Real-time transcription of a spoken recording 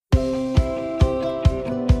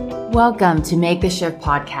Welcome to Make the Shift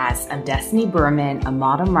podcast. I'm Destiny Berman, a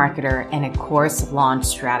model marketer and a course launch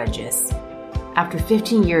strategist. After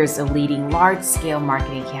 15 years of leading large-scale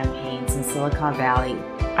marketing campaigns in Silicon Valley,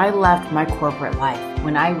 I left my corporate life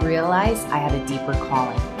when I realized I had a deeper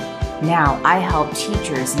calling. Now I help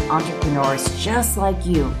teachers and entrepreneurs just like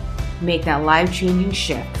you make that life-changing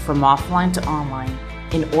shift from offline to online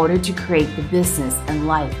in order to create the business and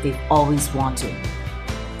life they've always wanted.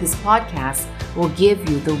 This podcast will give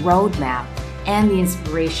you the roadmap and the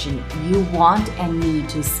inspiration you want and need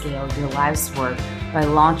to scale your life's work by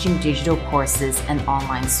launching digital courses and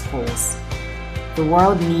online schools. The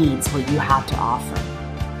world needs what you have to offer.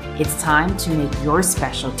 It's time to make your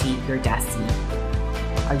specialty your destiny.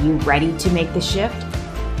 Are you ready to make the shift?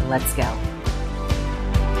 Let's go.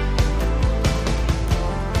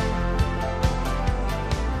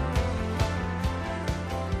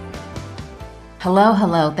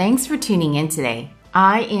 Hello. Thanks for tuning in today.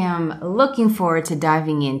 I am looking forward to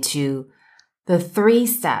diving into the 3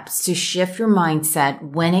 steps to shift your mindset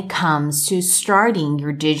when it comes to starting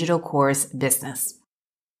your digital course business.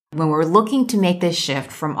 When we're looking to make this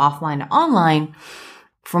shift from offline to online,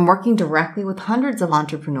 from working directly with hundreds of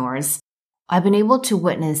entrepreneurs, I've been able to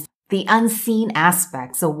witness the unseen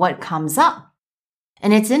aspects of what comes up.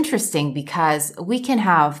 And it's interesting because we can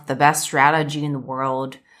have the best strategy in the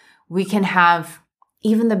world. We can have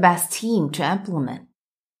even the best team to implement.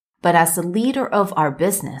 But as the leader of our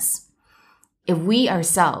business, if we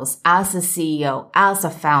ourselves, as the CEO, as a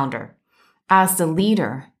founder, as the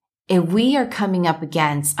leader, if we are coming up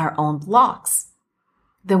against our own blocks,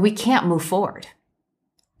 then we can't move forward.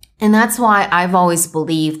 And that's why I've always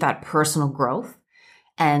believed that personal growth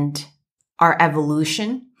and our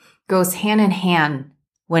evolution goes hand in hand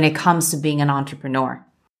when it comes to being an entrepreneur.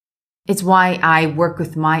 It's why I work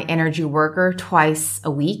with my energy worker twice a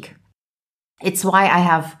week. It's why I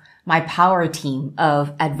have my power team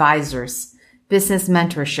of advisors, business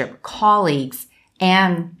mentorship, colleagues,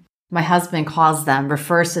 and my husband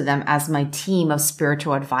refers to them as my team of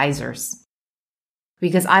spiritual advisors.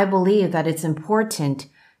 Because I believe that it's important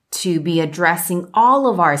to be addressing all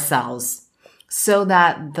of ourselves so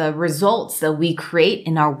that the results that we create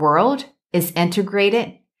in our world is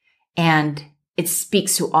integrated and it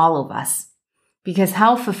speaks to all of us. Because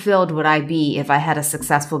how fulfilled would I be if I had a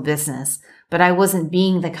successful business, but I wasn't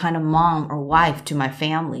being the kind of mom or wife to my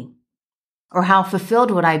family? Or how fulfilled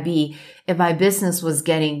would I be if my business was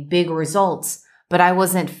getting big results, but I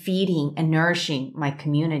wasn't feeding and nourishing my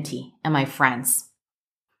community and my friends?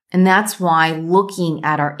 And that's why looking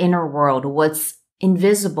at our inner world, what's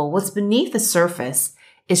invisible, what's beneath the surface,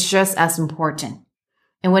 is just as important.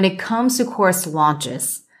 And when it comes to course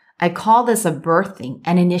launches, I call this a birthing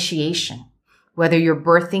and initiation. Whether you're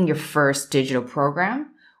birthing your first digital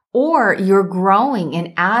program or you're growing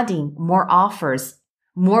and adding more offers,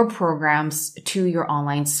 more programs to your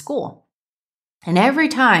online school. And every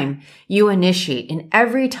time you initiate and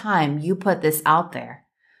every time you put this out there,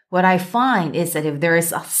 what I find is that if there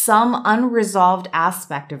is some unresolved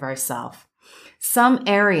aspect of ourselves, some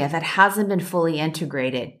area that hasn't been fully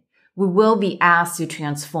integrated, we will be asked to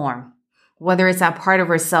transform. Whether it's that part of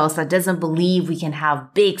ourselves that doesn't believe we can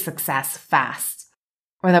have big success fast,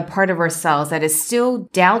 or that part of ourselves that is still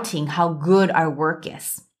doubting how good our work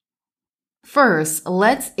is. First,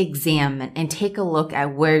 let's examine and take a look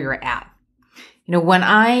at where you're at. When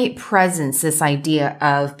I presence this idea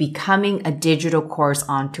of becoming a digital course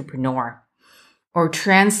entrepreneur or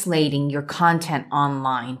translating your content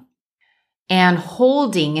online and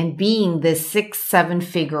holding and being this 6-7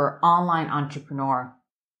 figure online entrepreneur,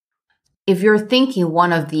 if you're thinking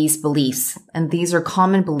one of these beliefs, and these are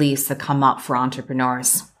common beliefs that come up for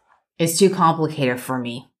entrepreneurs, it's too complicated for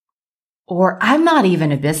me. Or I'm not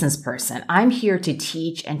even a business person. I'm here to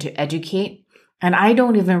teach and to educate, and I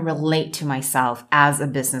don't even relate to myself as a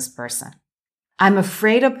business person. I'm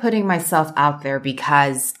afraid of putting myself out there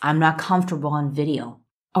because I'm not comfortable on video,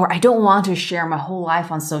 or I don't want to share my whole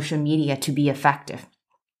life on social media to be effective.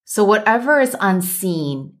 So whatever is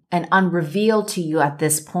unseen and unrevealed to you at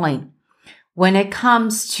this point, when it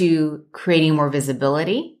comes to creating more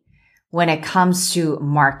visibility, when it comes to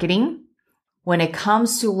marketing, when it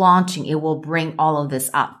comes to launching, it will bring all of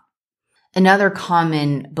this up. Another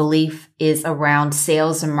common belief is around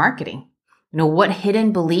sales and marketing. What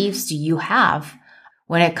hidden beliefs do you have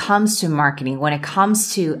when it comes to marketing, when it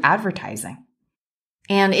comes to advertising?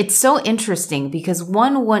 And it's so interesting because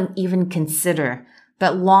one wouldn't even consider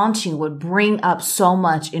that launching would bring up so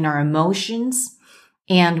much in our emotions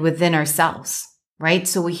and within ourselves, right?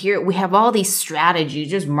 So we have all these strategies,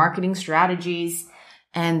 just marketing strategies,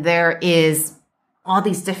 and there is all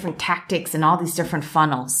these different tactics and all these different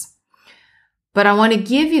funnels. But I want to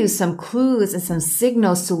give you some clues and some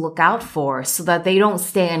signals to look out for so that they don't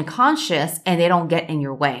stay unconscious and they don't get in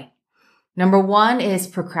your way. Number one is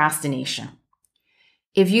procrastination.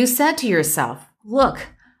 If you said to yourself, look,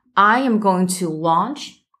 I am going to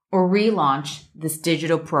launch or relaunch this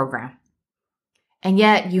digital program, and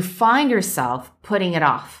yet you find yourself putting it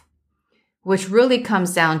off, which really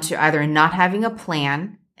comes down to either not having a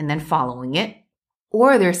plan and then following it,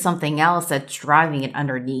 or there's something else that's driving it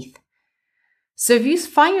underneath. So if you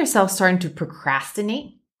find yourself starting to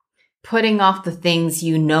procrastinate, putting off the things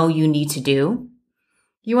you know you need to do,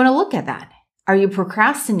 you want to look at that. Are you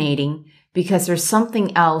procrastinating because there's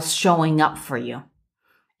something else showing up for you?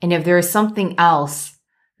 And if there is something else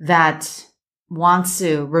that wants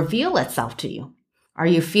to reveal itself to you, are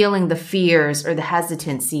you feeling the fears or the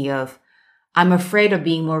hesitancy of, I'm afraid of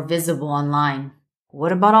being more visible online?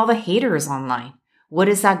 What about all the haters online? What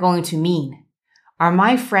is that going to mean? Are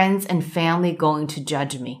my friends and family going to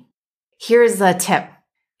judge me? Here's a tip.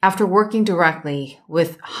 After working directly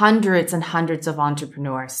with hundreds and hundreds of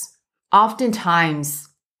entrepreneurs, oftentimes,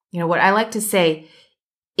 what I like to say,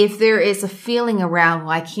 if there is a feeling around, well,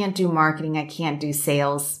 I can't do marketing, I can't do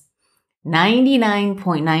sales,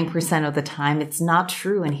 99.9% of the time, it's not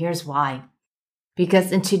true. And here's why.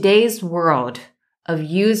 Because in today's world of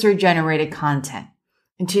user-generated content,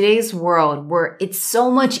 in today's world where it's so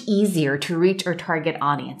much easier to reach our target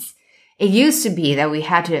audience, it used to be that we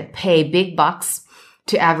had to pay big bucks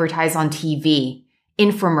to advertise on TV,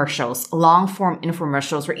 infomercials, long-form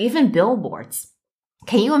infomercials, or even billboards.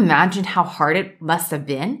 Can you imagine how hard it must have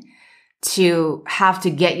been to have to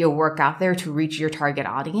get your work out there to reach your target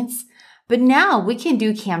audience? But now we can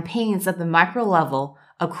do campaigns at the micro level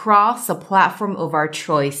across a platform of our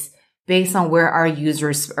choice based on where our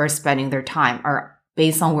users are spending their time, or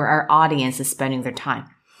based on where our audience is spending their time.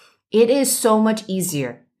 It is so much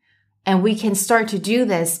easier. And we can start to do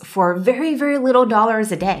this for very, very little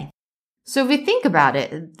dollars a day. So if you think about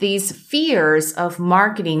it, these fears of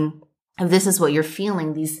marketing, if this is what you're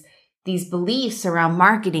feeling, these beliefs around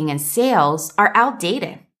marketing and sales are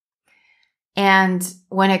outdated. And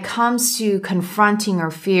when it comes to confronting our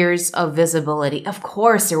fears of visibility, of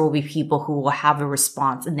course, there will be people who will have a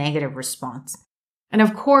response, a negative response. And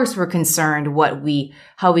of course, we're concerned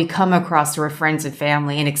how we come across to our friends and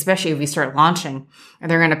family. And especially if we start launching and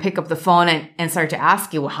they're going to pick up the phone and start to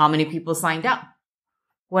ask you, well, how many people signed up?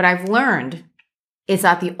 What I've learned is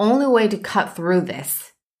that the only way to cut through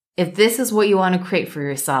this, if this is what you want to create for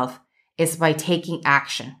yourself, is by taking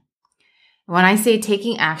action. When I say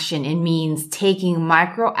taking action, it means taking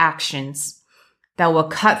micro actions that will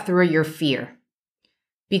cut through your fear.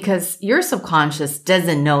 Because your subconscious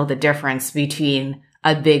doesn't know the difference between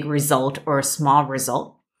a big result or a small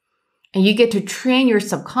result. And you get to train your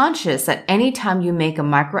subconscious that anytime you make a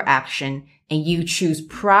micro action and you choose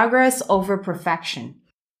progress over perfection,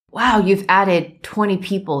 wow, you've added 20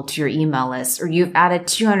 people to your email list, or you've added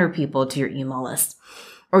 200 people to your email list,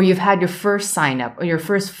 or you've had your first sign up or your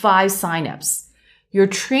first 5 signups. You're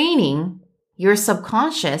training your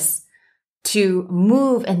subconscious to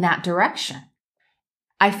move in that direction.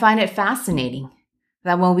 I find it fascinating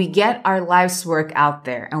that when we get our life's work out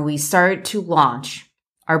there and we start to launch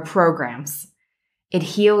our programs, it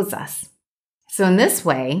heals us. So in this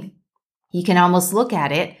way, you can almost look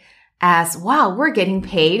at it as, wow, we're getting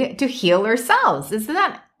paid to heal ourselves. Isn't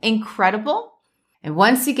that incredible? And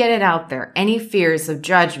once you get it out there, any fears of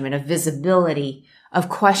judgment, of visibility, of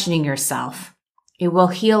questioning yourself, it will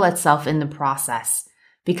heal itself in the process.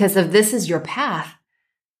 Because if this is your path,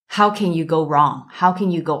 how can you go wrong? How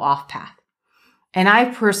can you go off path? And I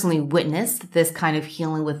personally witnessed this kind of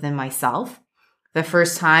healing within myself. The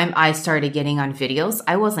first time I started getting on videos,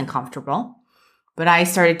 I wasn't comfortable, but I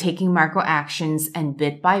started taking micro actions, and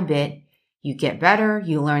bit by bit, you get better,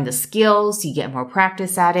 you learn the skills, you get more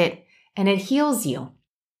practice at it, and it heals you.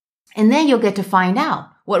 And then you'll get to find out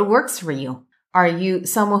what works for you. Are you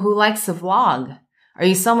someone who likes to vlog? Are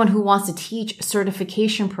you someone who wants to teach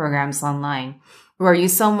certification programs online? Or are you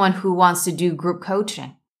someone who wants to do group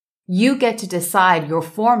coaching? You get to decide your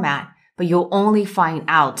format, but you'll only find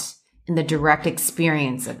out in the direct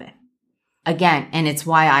experience of it. Again, and it's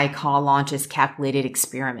why I call launches calculated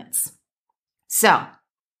experiments. So,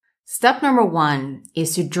 step number 1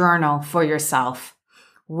 is to journal for yourself.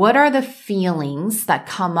 What are the feelings that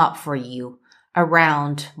come up for you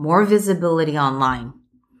around more visibility online?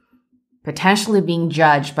 Potentially being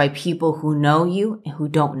judged by people who know you and who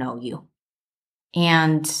don't know you.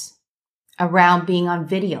 And around being on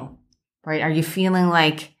video, right? Are you feeling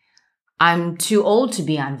like I'm too old to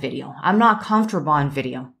be on video? I'm not comfortable on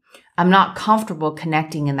video. I'm not comfortable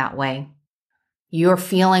connecting in that way. Your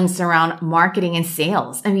feelings around marketing and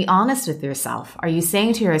sales, and be honest with yourself. Are you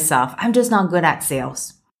saying to yourself, I'm just not good at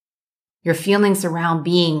sales? Your feelings around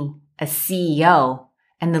being a CEO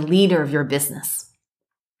and the leader of your business.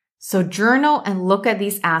 So journal and look at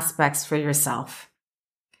these aspects for yourself.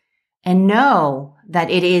 And know that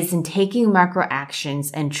it is in taking micro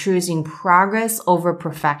actions and choosing progress over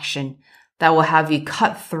perfection that will have you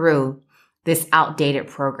cut through this outdated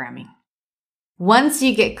programming. Once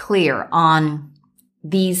you get clear on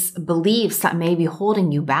these beliefs that may be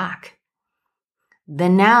holding you back,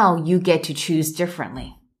 then now you get to choose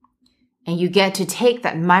differently. And you get to take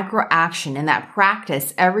that micro action and that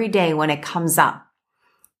practice every day when it comes up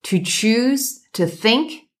to choose to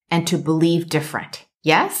think and to believe different.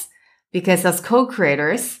 Yes? Because as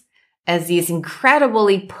co-creators, as these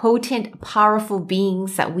incredibly potent, powerful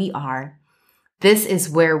beings that we are, this is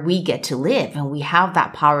where we get to live and we have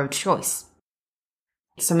that power of choice.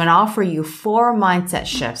 So I'm going to offer you 4 mindset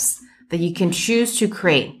shifts that you can choose to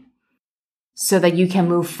create so that you can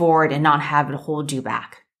move forward and not have it hold you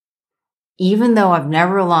back. Even though I've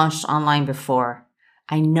never launched online before,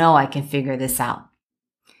 I know I can figure this out.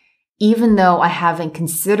 Even though I haven't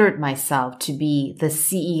considered myself to be the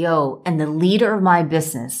CEO and the leader of my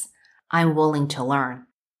business, I'm willing to learn.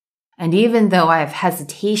 And even though I have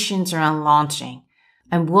hesitations around launching,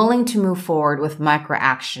 I'm willing to move forward with micro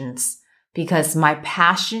actions because my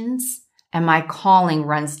passions and my calling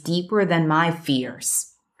runs deeper than my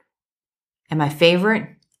fears. And my favorite,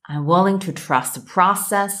 I'm willing to trust the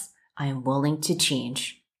process. I am willing to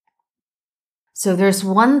change. So there's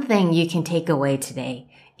one thing you can take away today.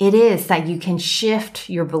 It is that you can shift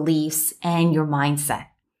your beliefs and your mindset.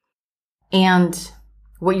 And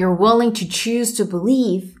what you're willing to choose to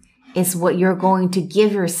believe is what you're going to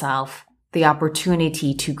give yourself the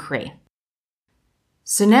opportunity to create.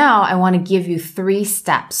 So now I want to give you 3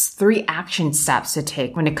 steps, 3 action steps to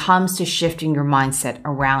take when it comes to shifting your mindset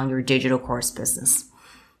around your digital course business.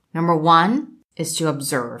 Number 1 is to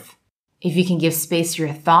observe. If you can give space to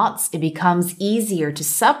your thoughts, it becomes easier to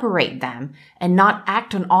separate them and not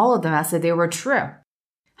act on all of them as if they were true.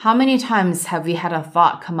 How many times have we had a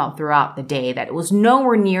thought come up throughout the day that it was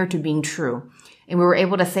nowhere near to being true? And we were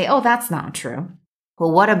able to say, oh, that's not true.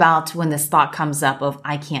 Well, what about when this thought comes up of,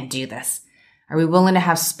 I can't do this? Are we willing to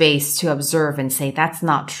have space to observe and say, that's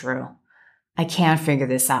not true. I can't figure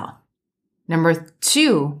this out. Number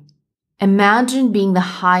 2, imagine being the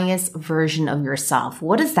highest version of yourself.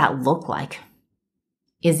 What does that look like?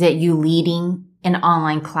 Is it you leading an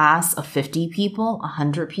online class of 50 people,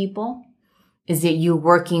 100 people? Is it you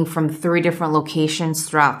working from 3 different locations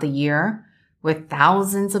throughout the year with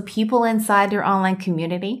thousands of people inside your online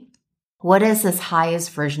community? What is this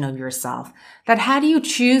highest version of yourself? That how do you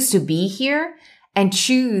choose to be here and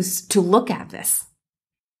choose to look at this?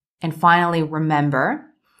 And finally, remember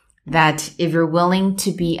that if you're willing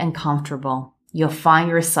to be uncomfortable, you'll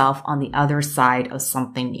find yourself on the other side of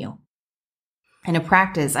something new. And a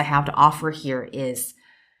practice I have to offer here is,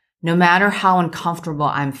 no matter how uncomfortable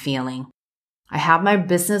I'm feeling, I have my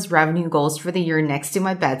business revenue goals for the year next to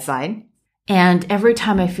my bedside. And every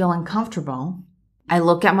time I feel uncomfortable, I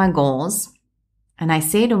look at my goals and I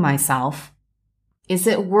say to myself, is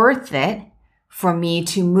it worth it for me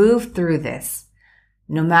to move through this?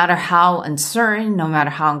 No matter how uncertain, no matter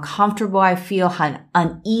how uncomfortable I feel, how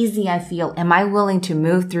uneasy I feel, am I willing to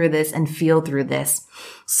move through this and feel through this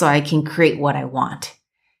so I can create what I want?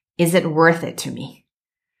 Is it worth it to me?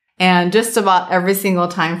 And just about every single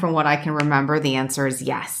time from what I can remember, the answer is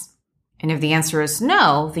yes. And if the answer is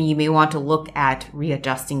no, then you may want to look at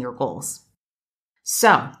readjusting your goals.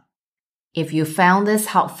 So, if you found this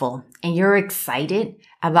helpful and you're excited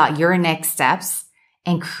about your next steps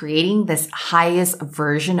and creating this highest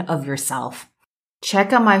version of yourself,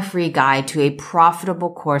 check out my free guide to a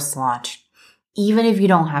profitable course launch. Even if you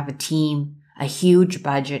don't have a team, a huge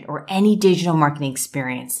budget, or any digital marketing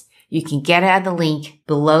experience, you can get it at the link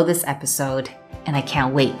below this episode, and I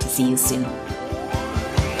can't wait to see you soon.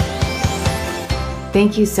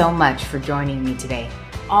 Thank you so much for joining me today.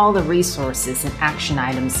 All the resources and action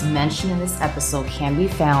items mentioned in this episode can be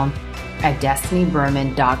found at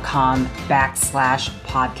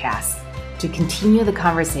destinyberman.com/podcast. To continue the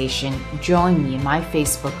conversation, join me in my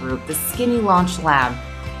Facebook group, The Skinny Launch Lab.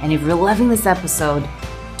 And if you're loving this episode,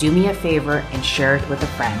 do me a favor and share it with a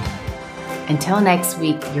friend. Until next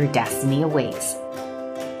week, your destiny awaits.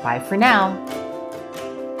 Bye for now.